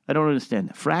 I don't understand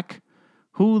that. Frack?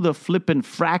 Who the flippin'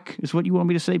 frack is what you want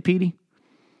me to say, Petey?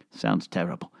 Sounds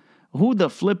terrible. Who the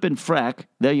flippin' frack?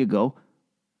 There you go.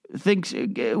 Thinks,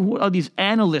 who are these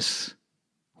analysts?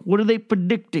 What are they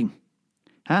predicting?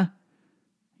 Huh?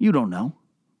 You don't know.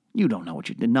 You don't know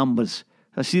the numbers.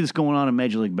 I see this going on in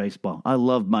Major League Baseball. I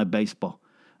love my baseball.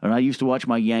 And I used to watch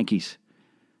my Yankees.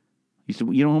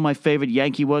 You know who my favorite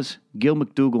Yankee was? Gil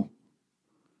McDougall.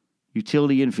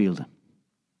 Utility infielder.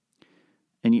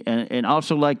 And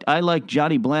also I liked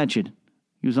Johnny Blanchard.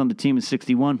 He was on the team in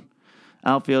 61.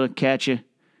 Outfielder, catcher.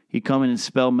 He'd come in and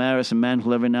spell Maris and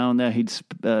Mantle every now and then. He'd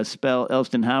spell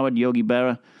Elston Howard, Yogi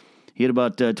Berra. He had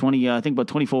about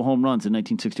 24 home runs in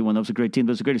 1961. That was a great team.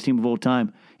 That was the greatest team of all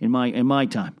time in my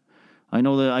time. I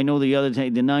know the other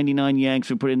team, the 99 Yanks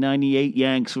were pretty. 98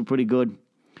 Yanks were pretty good.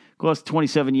 Of course,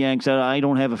 27 Yanks. I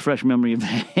don't have a fresh memory of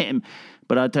him,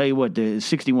 but I'll tell you what, the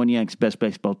 61 Yanks, best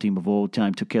baseball team of all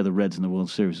time, took care of the Reds in the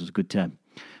World Series. It was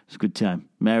a good time.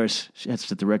 Maris, that's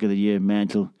the record of the year.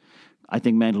 Mantle, I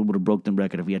think Mantle would have broke the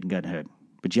record if he hadn't gotten hurt.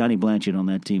 But Johnny Blanchard on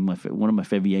that team, one of my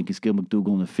favorite Yankees, Gil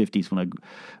McDougall in the 50s when I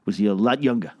was a lot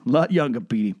younger,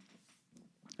 Petey.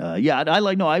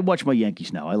 I watch my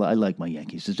Yankees now. I like my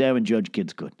Yankees. This Aaron Judge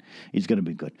kid's good. He's going to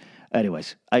be good.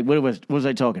 Anyways, what was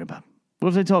I talking about?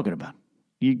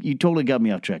 You totally got me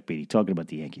off track, Petey, talking about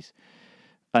the Yankees.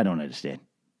 I don't understand.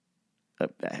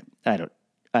 I don't.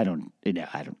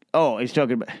 Oh, he's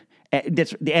talking about,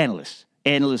 that's the analysts.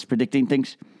 Analysts predicting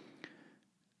things.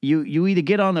 You either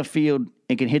get on the field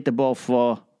and can hit the ball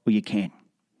far, or you can't.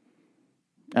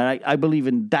 And I believe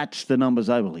in, that's the numbers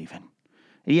I believe in.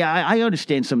 Yeah, I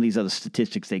understand some of these other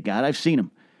statistics they got. I've seen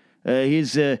them.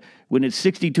 When it's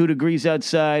 62 degrees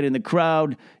outside and the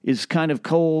crowd is kind of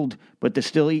cold, but they're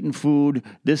still eating food,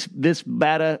 this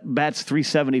batter bats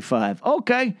 375.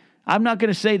 Okay, I'm not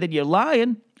going to say that you're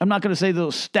lying. I'm not going to say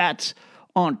those stats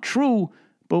aren't true,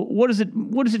 but what does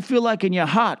it feel like in your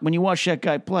heart when you watch that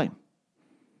guy play?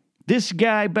 This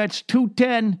guy bets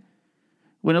 210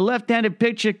 when a left-handed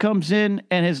pitcher comes in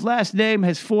and his last name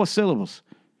has 4 syllables.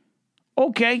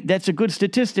 Okay, that's a good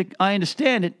statistic. I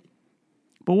understand it.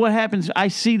 But what happens? I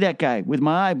see that guy with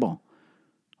my eyeball.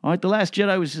 All right, The Last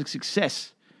Jedi was a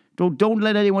success. Don't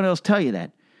let anyone else tell you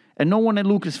that. And no one at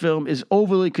Lucasfilm is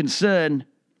overly concerned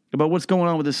about what's going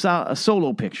on with a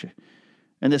solo picture.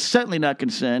 And they're certainly not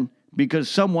concerned because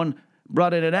someone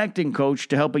brought in an acting coach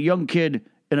to help a young kid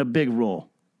in a big role.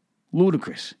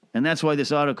 Ludicrous. And that's why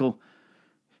this article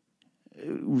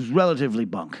was relatively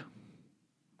bunk.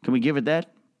 Can we give it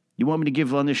that? You want me to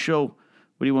give on this show,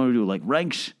 what do you want me to do? Like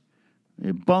ranks?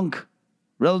 Bunk?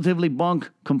 Relatively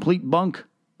bunk? Complete bunk?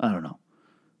 I don't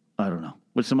know.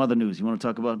 What's some other news? You want to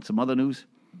talk about some other news?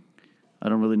 I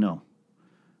don't really know.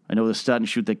 I know they're starting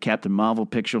to shoot that Captain Marvel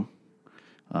picture.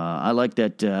 I like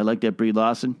that Brie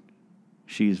Larson.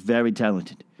 She is very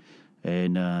talented.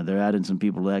 and they're adding some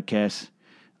people to that cast.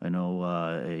 I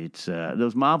know it's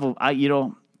those Marvel.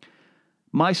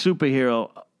 My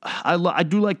superhero. I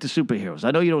do like the superheroes.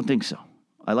 I know you don't think so.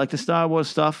 I like the Star Wars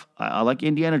stuff. I like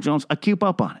Indiana Jones. I keep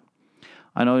up on it.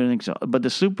 I know you don't think so, but the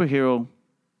superhero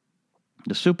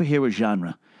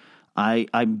genre,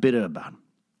 I'm bitter about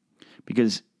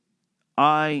because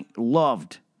I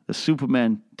loved the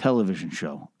Superman television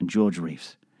show and George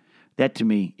Reeves. That to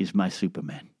me is my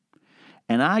Superman.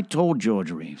 And I told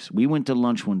George Reeves, we went to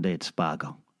lunch one day at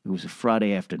Spago. It was a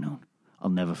Friday afternoon. I'll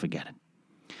never forget it.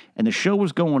 And the show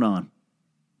was going on.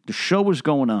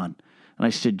 And I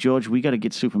said, George, we got to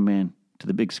get Superman to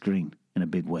the big screen in a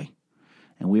big way.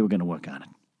 And we were going to work on it.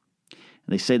 And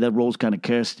they say that role's kind of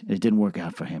cursed. It didn't work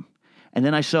out for him. And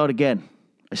then I saw it again.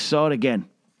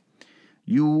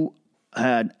 You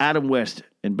had Adam West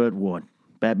and Burt Ward,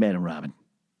 Batman and Robin.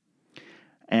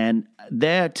 And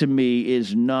that, to me,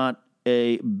 is not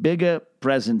a bigger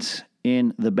presence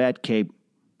in the Batcape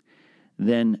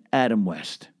than Adam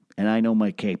West. And I know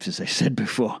my capes, as I said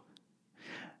before.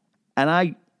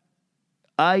 And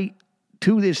I,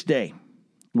 to this day,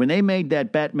 when they made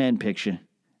that Batman picture,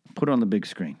 put it on the big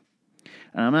screen.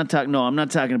 And I'm not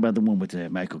talking about the one with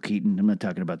Michael Keaton. I'm not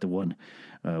talking about the one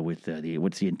with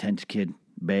what's the intense kid,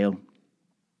 Bale.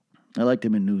 I liked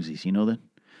him in Newsies. You know that?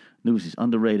 Newsies,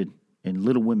 underrated. And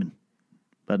Little Women.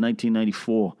 About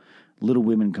 1994, Little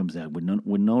Women comes out with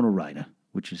Winona Ryder,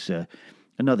 which is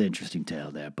another interesting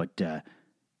tale there. But the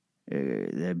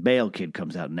Bale kid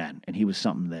comes out in that, and he was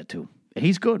something there too. And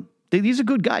he's good. These are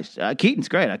good guys. Keaton's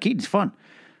great. Keaton's fun.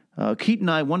 Keaton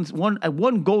and I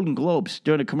won Golden Globes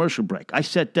during a commercial break. I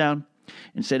sat down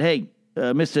and said, "Hey,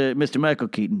 Mr. Michael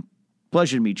Keaton,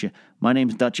 pleasure to meet you. My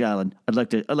name's Dutch Allen. I'd like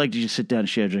to just sit down and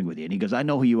share a drink with you." And he goes, "I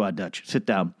know who you are, Dutch. Sit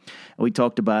down." And we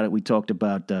talked about it. We talked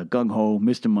about Gung Ho,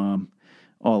 Mr. Mom,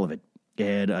 all of it.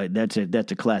 And that's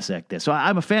a class act there. So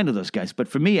I'm a fan of those guys. But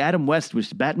for me, Adam West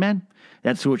was Batman.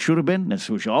 That's who it should have been. That's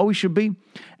who it always should be.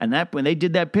 And that when they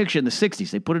did that picture in the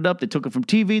 60s, they put it up. They took it from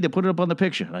TV. They put it up on the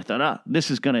picture. And I thought, this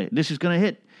is gonna hit. This is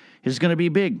gonna be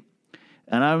big.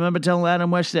 And I remember telling Adam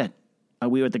West that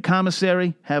we were at the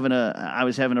commissary I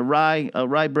was having a rye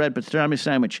bread pastrami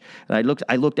sandwich. And I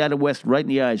looked Adam West right in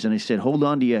the eyes and I said, "Hold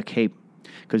on to your cape,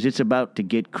 because it's about to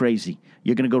get crazy.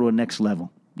 You're gonna go to a next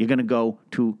level. You're going to go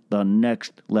to the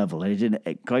next level." And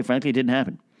quite frankly, it didn't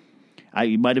happen.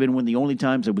 It might have been one of the only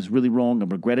times I was really wrong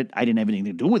and regret it. I didn't have anything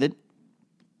to do with it.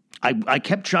 I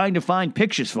kept trying to find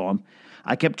pictures for him.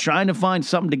 I kept trying to find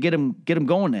something to get him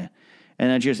going there.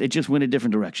 And it just went a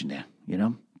different direction there, you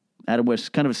know. Adam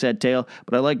West, kind of a sad tale,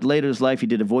 but I liked later in his life he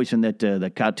did a voice in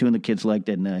that cartoon the kids liked,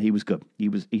 and he was good.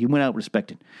 He went out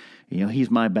respected. You know,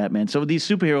 he's my Batman. So these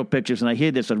superhero pictures, and I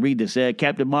hear this, I read this,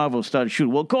 Captain Marvel started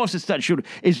shooting. Well, of course it started shooting.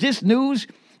 Is this news?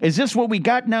 Is this what we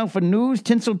got now for news?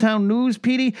 Tinseltown News,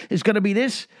 Petey? Is going to be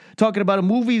this? Talking about a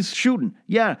movie's shooting.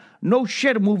 Yeah, no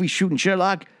shit, a movie's shooting,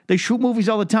 Sherlock. They shoot movies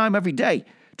all the time, every day.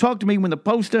 Talk to me when the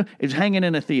poster is hanging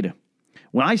in a theater.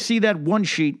 When I see that one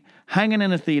sheet hanging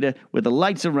in a theater with the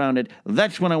lights around it,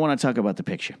 that's when I want to talk about the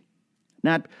picture.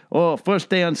 Not, first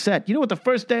day on set. You know what the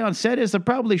first day on set is? They're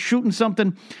probably shooting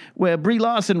something where Brie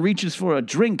Larson reaches for a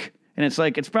drink, and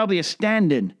it's probably a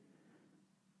stand-in.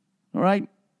 All right?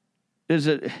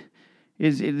 It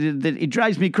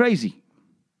drives me crazy,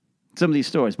 some of these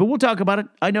stories. But we'll talk about it.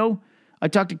 I know. I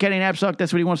talked to Kenny Knapsack.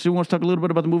 That's what he wants to do. He wants to talk a little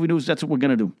bit about the movie news. That's what we're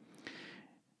going to do.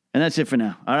 And that's it for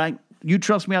now. All right? You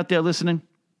trust me out there listening?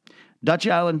 Dutch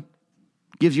Allen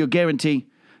gives you a guarantee.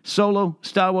 Solo,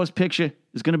 Star Wars picture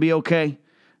is going to be okay.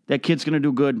 That kid's going to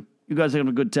do good. You guys are having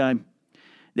a good time.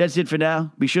 That's it for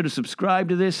now. Be sure to subscribe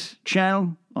to this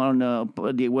channel on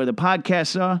where the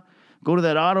podcasts are. Go to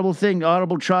that Audible thing,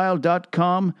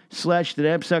 audibletrial.com/The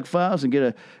Knapsack Files, and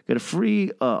get a free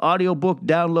audiobook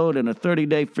download and a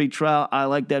 30-day free trial. I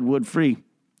like that word free.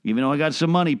 Even though I got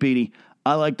some money, Petey,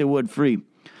 I like the word free.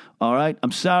 All right?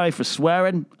 I'm sorry for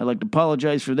swearing. I'd like to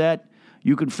apologize for that.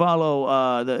 You can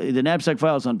follow the Knapsack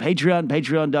Files on Patreon,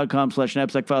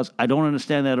 patreon.com/Knapsack Files. I don't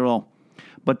understand that at all.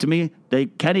 But to me,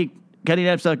 Kenny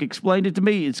Knapsack explained it to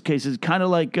me. It's kind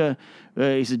of like,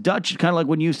 he said, Dutch, kind of like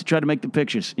when you used to try to make the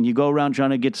pictures. And you go around trying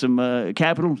to get some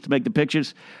capital to make the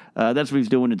pictures. That's what he's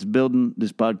doing. It's building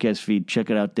this podcast feed.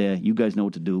 Check it out there. You guys know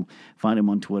what to do. Find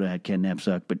him on Twitter at Ken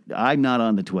Knapsack. But I'm not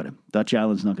on the Twitter. Dutch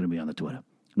Allen's not going to be on the Twitter.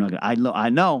 I'm not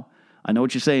gonna, I know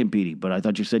what you're saying, Petey, but I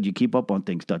thought you said you keep up on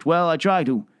things, Dutch. Well, I try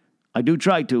to. I do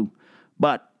try to.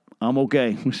 But I'm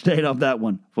okay. We stayed off that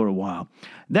one for a while.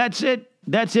 That's it.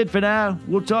 That's it for now.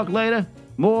 We'll talk later.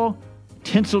 More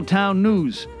Tinseltown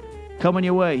news coming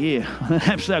your way here on the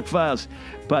Knapsack Files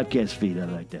podcast feed. I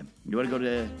like that. You want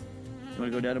to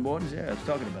want to go down to Morton's? Yeah, I was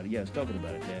talking about it. I was talking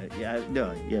about it. I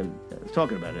was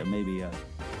talking about it.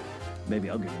 Maybe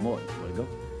I'll get Morton's. Want to go?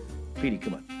 Petey,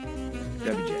 come on.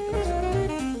 Grab your jacket.